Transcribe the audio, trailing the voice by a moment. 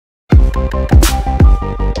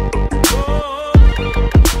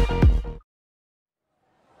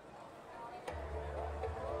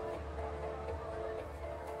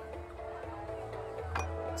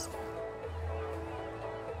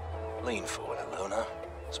Lean forward, Ilona.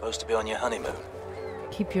 Supposed to be on your honeymoon.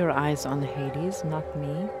 Keep your eyes on Hades, not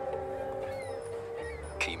me.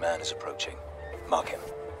 Key man is approaching. Mark him.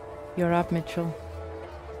 You're up, Mitchell.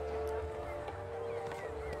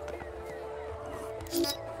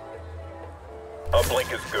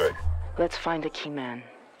 Uplink is good. Let's find the key man.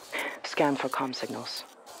 Scan for comm signals.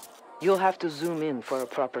 You'll have to zoom in for a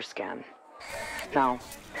proper scan. Now,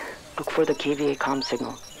 look for the KVA comm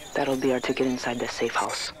signal. That'll be our ticket inside the safe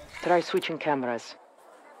house. Try switching cameras.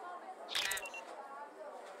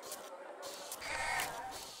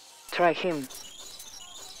 Try him.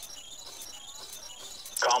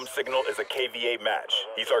 Comm signal is a KVA match.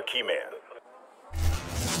 He's our key man.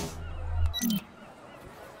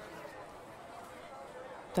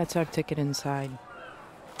 That's our ticket inside.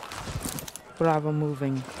 Bravo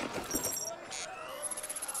moving.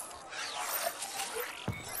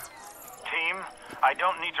 Team, I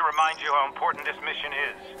don't need to remind you how important this mission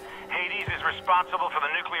is. Hades is responsible for the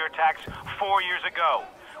nuclear attacks 4 years ago.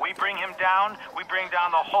 We bring him down, we bring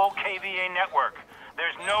down the whole KVA network.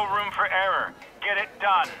 There's no room for error. Get it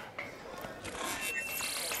done.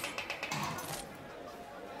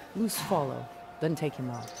 Loose follow, then take him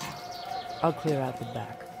out. I'll clear out the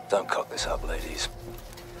back. Don't cock this up, ladies.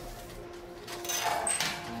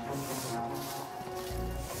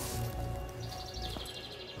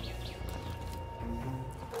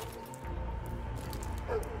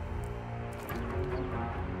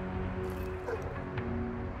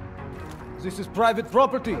 This is private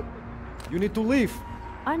property. You need to leave.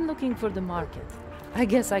 I'm looking for the market. I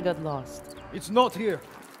guess I got lost. It's not here.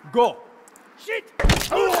 Go. Shit!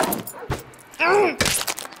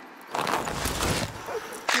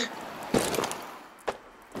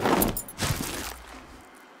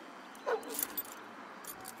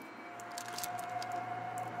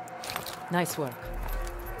 Nice work.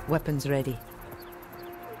 Weapons ready.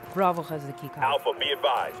 Bravo has the keycard. Alpha, be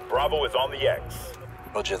advised. Bravo is on the X.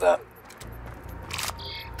 Roger that.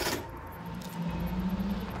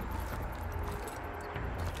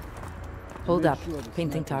 Hold up.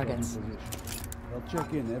 Painting targets. I'll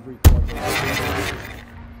check in every quarter.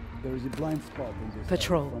 There is a blind spot in this.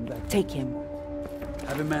 Patrol. Take him.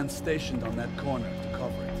 Have a man stationed on that corner to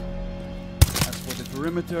cover it. As for the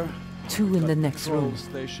perimeter, Two in the next patrol room.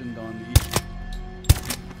 stationed on each.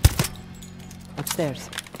 Upstairs.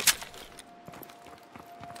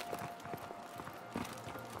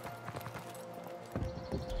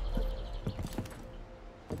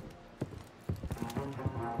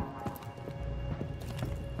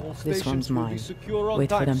 This one's mine. Wait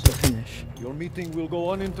for them to finish. Your meeting will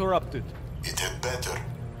go uninterrupted. It had better,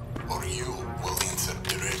 or you will answer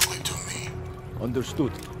directly to me.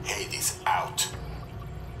 Understood. Hades out.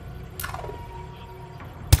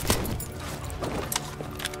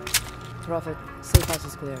 Prophet, safe house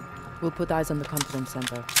is clear. We'll put eyes on the conference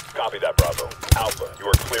center. Copy that, Bravo. Alpha, you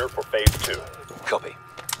are clear for phase 2. Copy.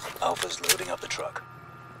 Alpha's loading up the truck.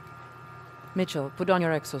 Mitchell, put on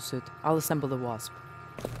your exosuit. I'll assemble the WASP.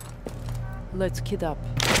 Let's kid up.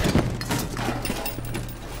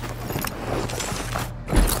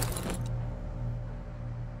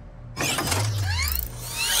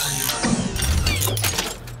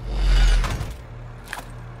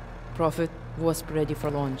 Prophet, WASP ready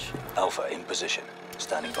for launch. Alpha in position.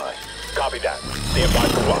 Standing by. Copy that. Stand by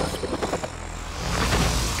for WASP.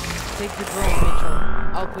 Take the drone, Mitchell.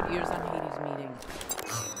 I'll put ears on Hades' meeting.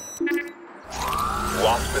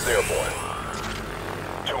 WASP is airborne.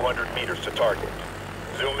 200 meters to target.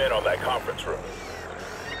 Zoom in on that conference room.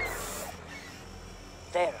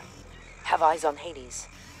 There. Have eyes on Hades.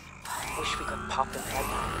 Wish we could pop him right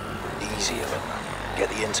now. Easy, Ilona. Get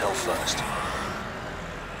the intel first.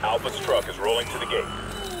 Alpha's truck is rolling to the gate.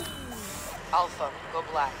 Alpha, go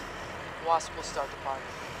black. WASP will start the party.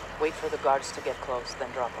 Wait for the guards to get close, then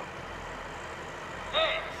drop them.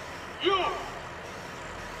 Hey! You!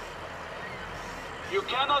 You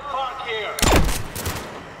cannot park here!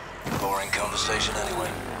 Boring conversation anyway.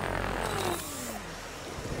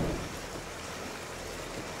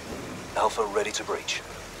 Alpha ready to breach.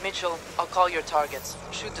 Mitchell, I'll call your targets.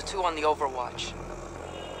 Shoot the two on the overwatch.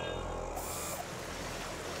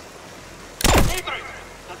 Idris!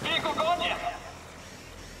 The vehicle gone yet?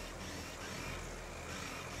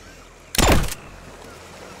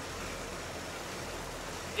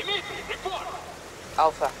 Dimitri, report!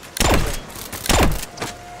 Alpha.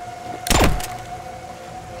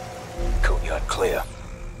 Courtyard clear.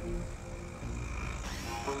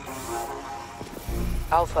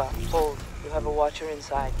 Alpha, hold. You have a watcher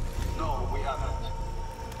inside. No, we haven't.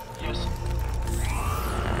 Yes?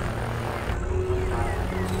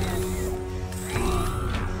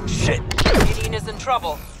 Shit! Gideon is in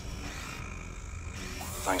trouble.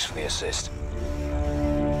 Thanks for the assist.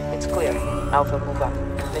 It's clear. Alpha, move up.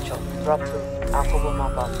 Mitchell, drop through. Alpha will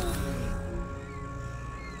mop up.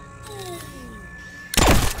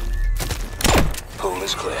 Pool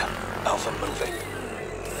is clear. Alpha moving.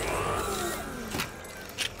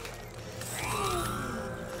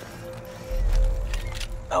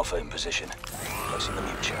 Alpha in position. Placing the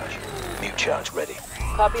mute charge. Mute charge ready.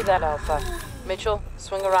 Copy that, Alpha. Mitchell,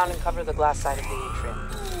 swing around and cover the glass side of the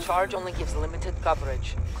atrium. Charge only gives limited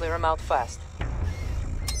coverage. Clear him out fast.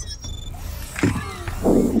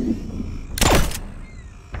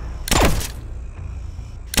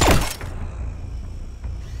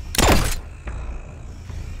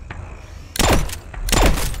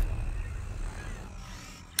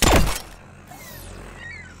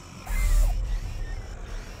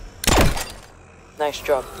 Nice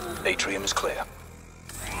job. Atrium is clear.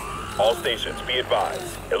 All stations, be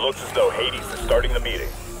advised. It looks as though Hades is starting the meeting.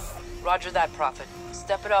 Roger that, Prophet.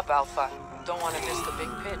 Step it up, Alpha. Don't want to miss the big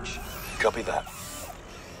pitch. Copy that.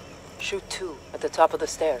 Shoot 2 at the top of the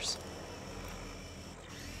stairs.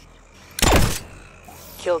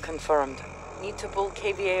 Kill confirmed. Need to pull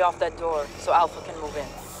KVA off that door so Alpha can move in.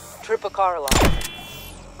 Trip a car alarm.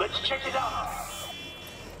 Let's check it out.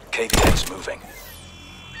 KVA's moving.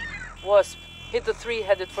 WASP, hit the 3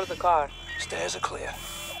 headed for the car. Stairs are clear.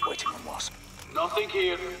 Waiting on WASP. Nothing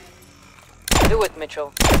here. Do it,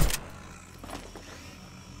 Mitchell.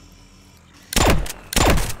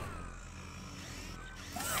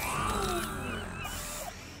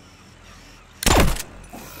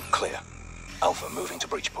 Clear. Alpha moving to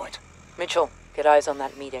breach point. Mitchell, get eyes on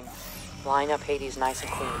that meeting. Line up Hades nice and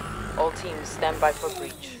clean. All teams stand by for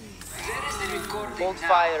breach. Hold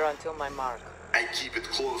fire until my mark. I keep it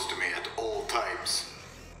close to me at all times.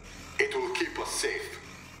 It will keep us safe.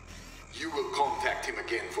 You will contact him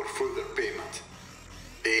again for further payment.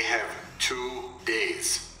 They have 2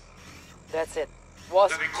 days. That's it.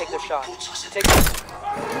 WASP, take the shot. Take the...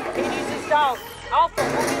 Hades is down. Alpha,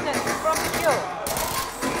 move in and from the kill.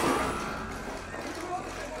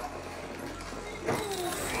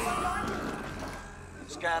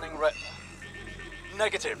 Scanning retina.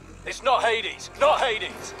 Negative. It's not Hades. Not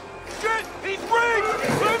Hades. Shit! He's rigged!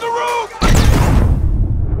 Clear the room!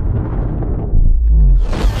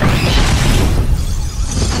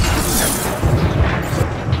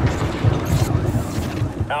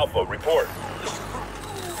 Alpha, report.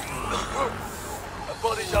 A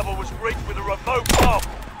body double was rigged with a remote bomb.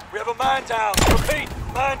 We have a man down. Repeat,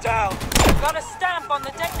 man down. Got a stamp on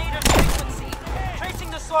the detonator's frequency.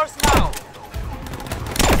 Tracing the source now.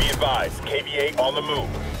 Be advised, KVA on the move.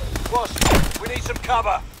 WASP, we need some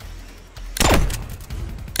cover.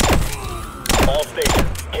 All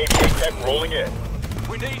stations, KVA tech rolling in.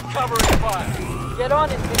 We need covering fire. Get on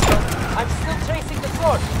it, Mitchell. I'm still tracing the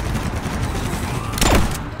source.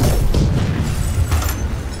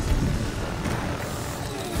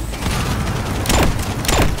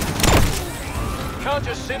 Can't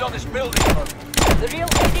just sit on this building. The real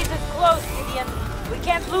Hades is close, Gideon. We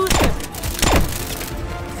can't lose him.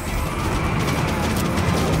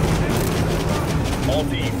 All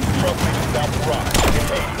teams, trust me, stop the ride. It's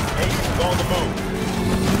Hades. Hades is on the move.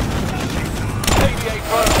 88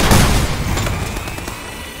 first.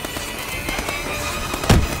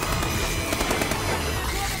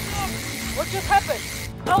 What just happened?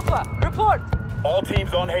 Alpha, report. All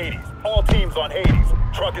teams on Hades. All teams on Hades.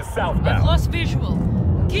 Truck is southbound. I've lost visual.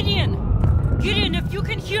 Gideon! Gideon, if you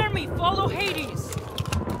can hear me, follow Hades.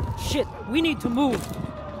 Shit, we need to move.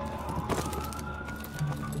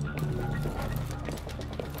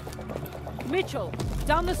 Mitchell,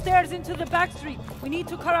 down the stairs into the back street. We need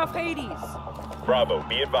to cut off Hades. Bravo,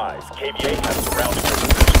 be advised. KVA has surrounded your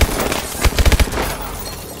position.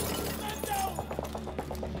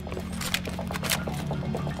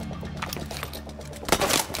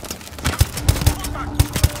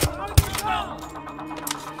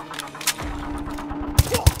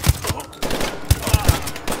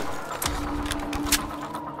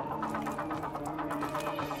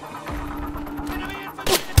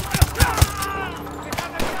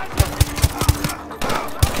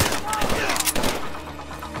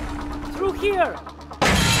 Here!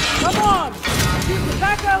 Come on! Use the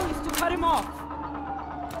back alleys to cut him off!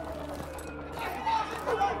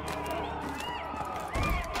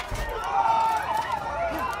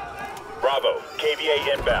 Bravo,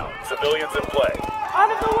 KVA inbound. Civilians in play.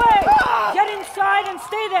 Out of the way! Get inside and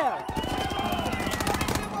stay there!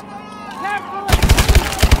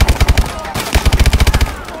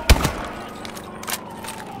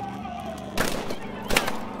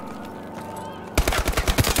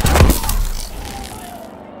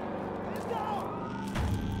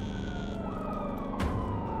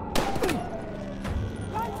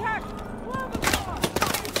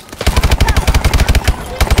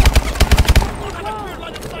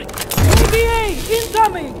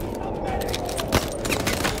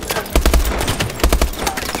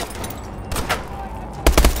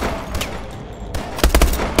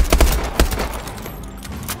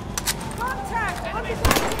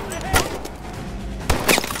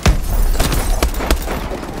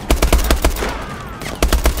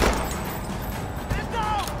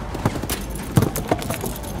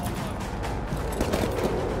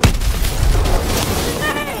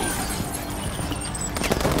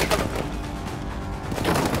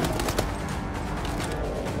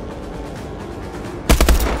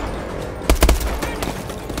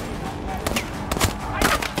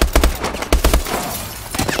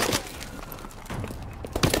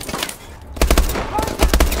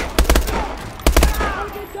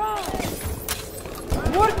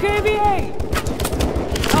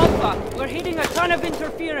 KVA! Alpha, we're hitting a ton of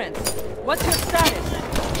interference. What's your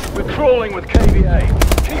status? We're crawling with KVA.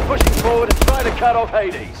 Keep pushing forward and try to cut off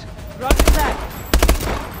Hades. Roger that.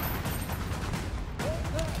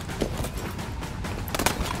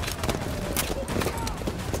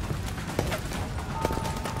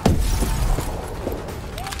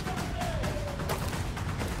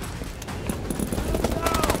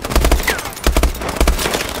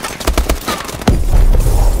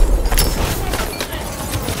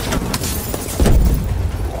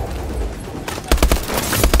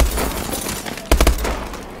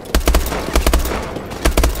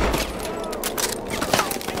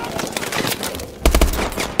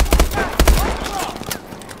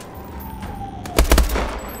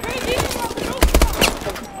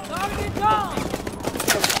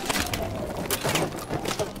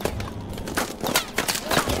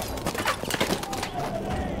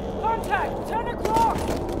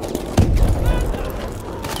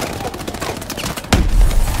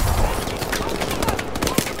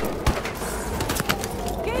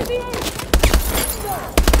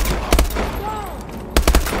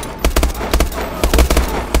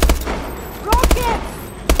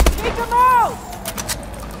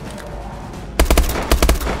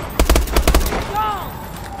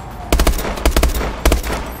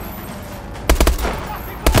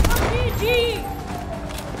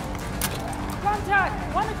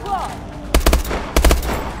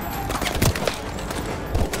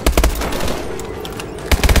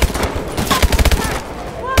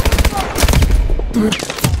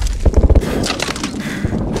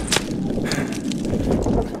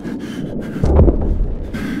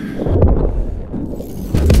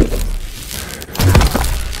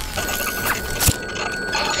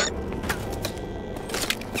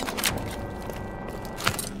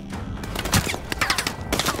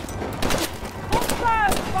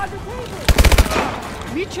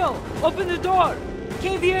 Mitchell, open the door!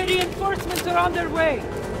 KVA reinforcements are on their way!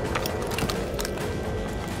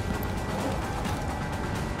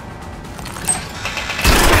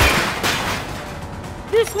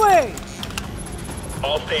 This way!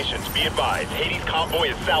 All stations, be advised. Hades convoy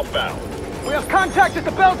is southbound. We have contact at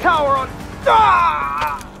the bell tower on...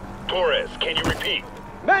 Ah! Torres, can you repeat?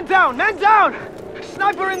 Man down! Man down!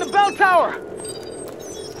 Sniper in the bell tower!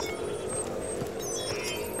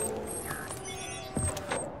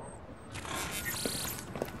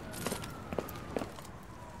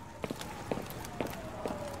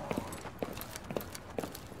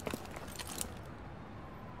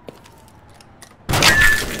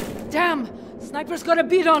 Damn! Sniper's got a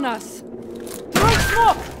beat on us! Throw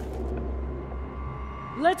smoke!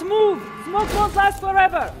 Let's move! Smoke won't last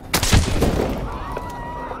forever!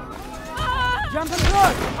 Jump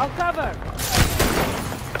across! I'll cover!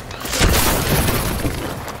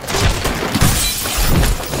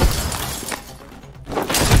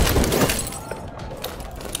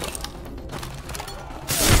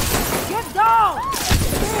 Get down!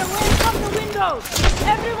 Stay away from the windows!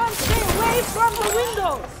 Everyone stay away from the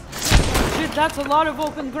windows! Shit, that's a lot of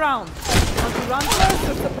open ground. Want to run first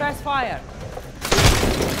or suppress fire?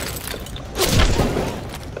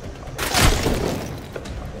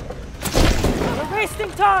 We're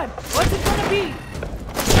wasting time! What's it gonna be?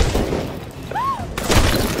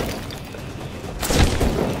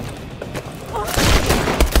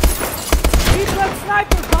 Keep that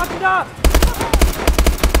sniper popped up!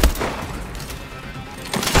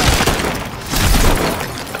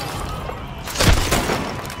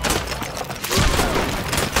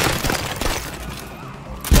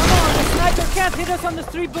 Can't hit us on the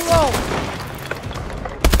street below.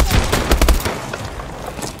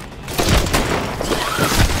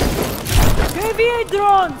 KVA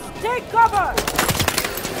drones, take cover.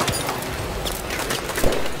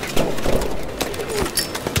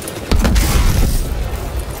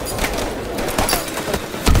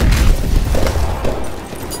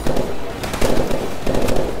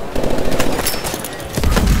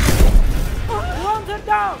 Drones are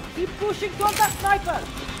down. Keep pushing toward that sniper.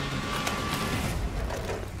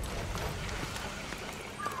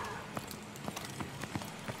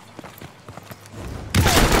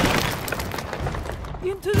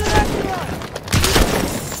 Into the restaurant!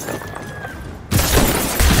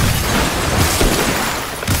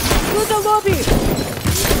 To the lobby!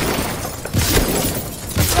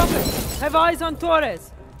 Robert, have eyes on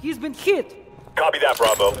Torres. He's been hit. Copy that,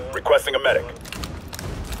 Bravo. Requesting a medic.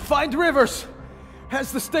 Find Rivers!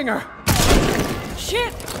 Has the stinger!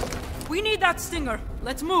 Shit! We need that stinger.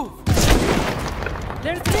 Let's move.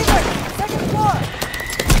 There's Rivers! Second floor!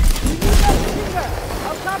 We need that stinger!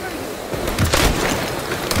 I'll cover you.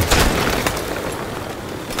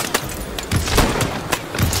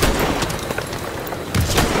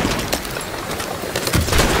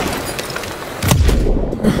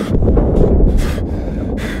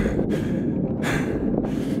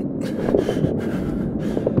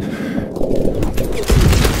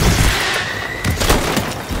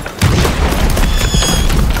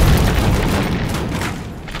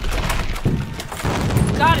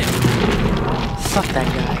 that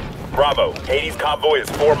guy. Bravo, Hades convoy is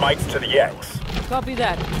 4 mics to the X. Copy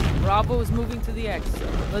that. Bravo is moving to the X.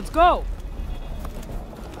 Let's go!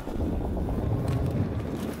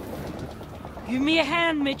 Give me a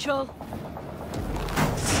hand, Mitchell.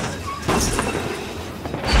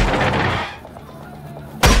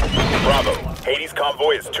 Bravo, Hades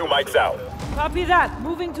convoy is 2 mics out. Copy that.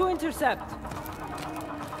 Moving to intercept.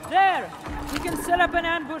 There! We can set up an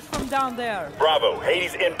ambush from down there. Bravo,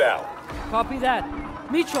 Hades inbound. Copy that.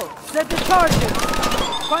 Mitchell, set the charges.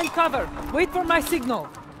 Find cover. Wait for my signal.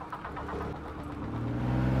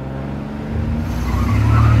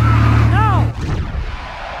 Now!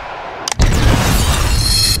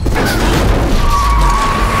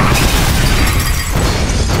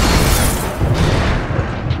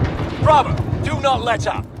 Bravo, do not let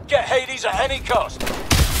up. Get Hades at any cost.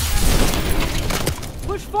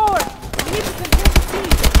 Push forward. We need to control the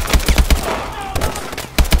siege.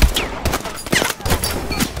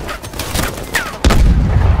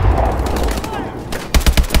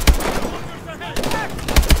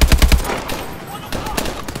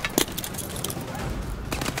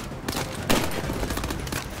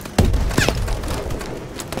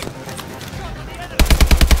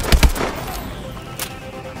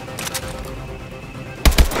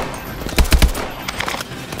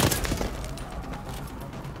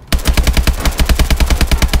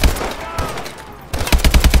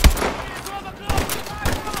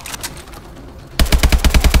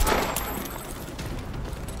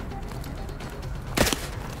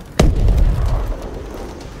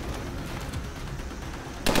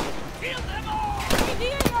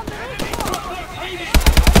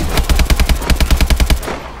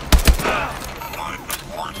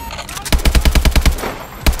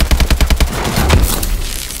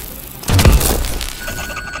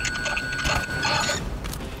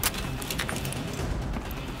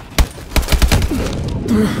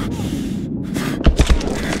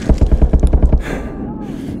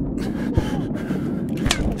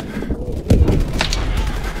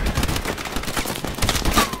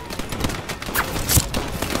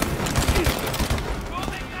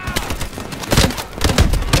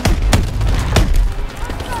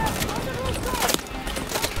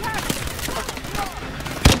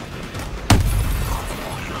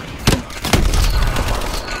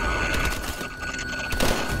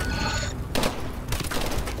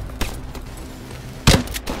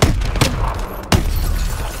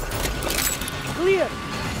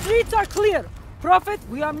 Clear! Prophet,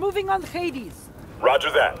 we are moving on Hades.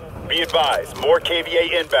 Roger that. Be advised, more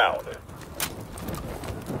KVA inbound.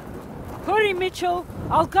 Hurry, Mitchell.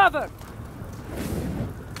 I'll cover.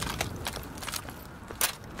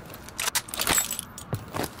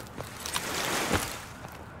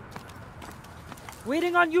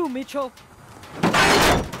 Waiting on you, Mitchell.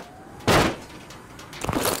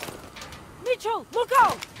 Mitchell, look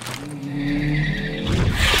out!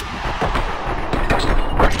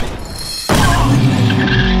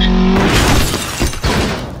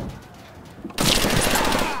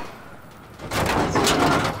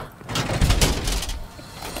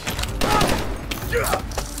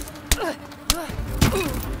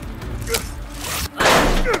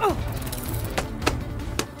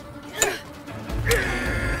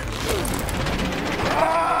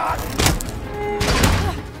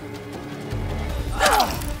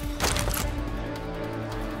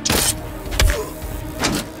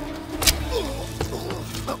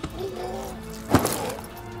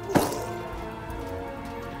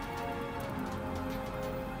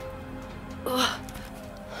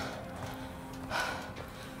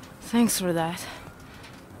 Thanks for that.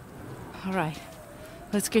 All right,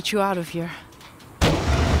 let's get you out of here.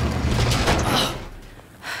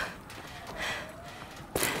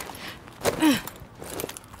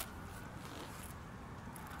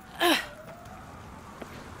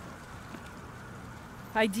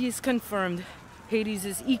 ID is confirmed. Hades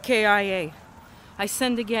is EKIA. I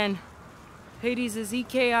send again. Hades is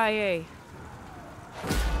EKIA.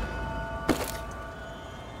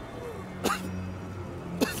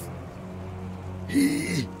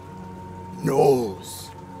 He knows.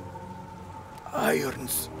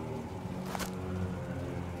 Irons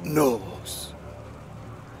knows.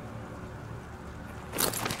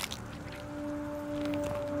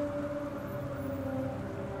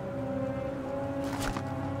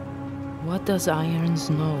 What does Irons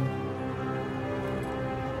know?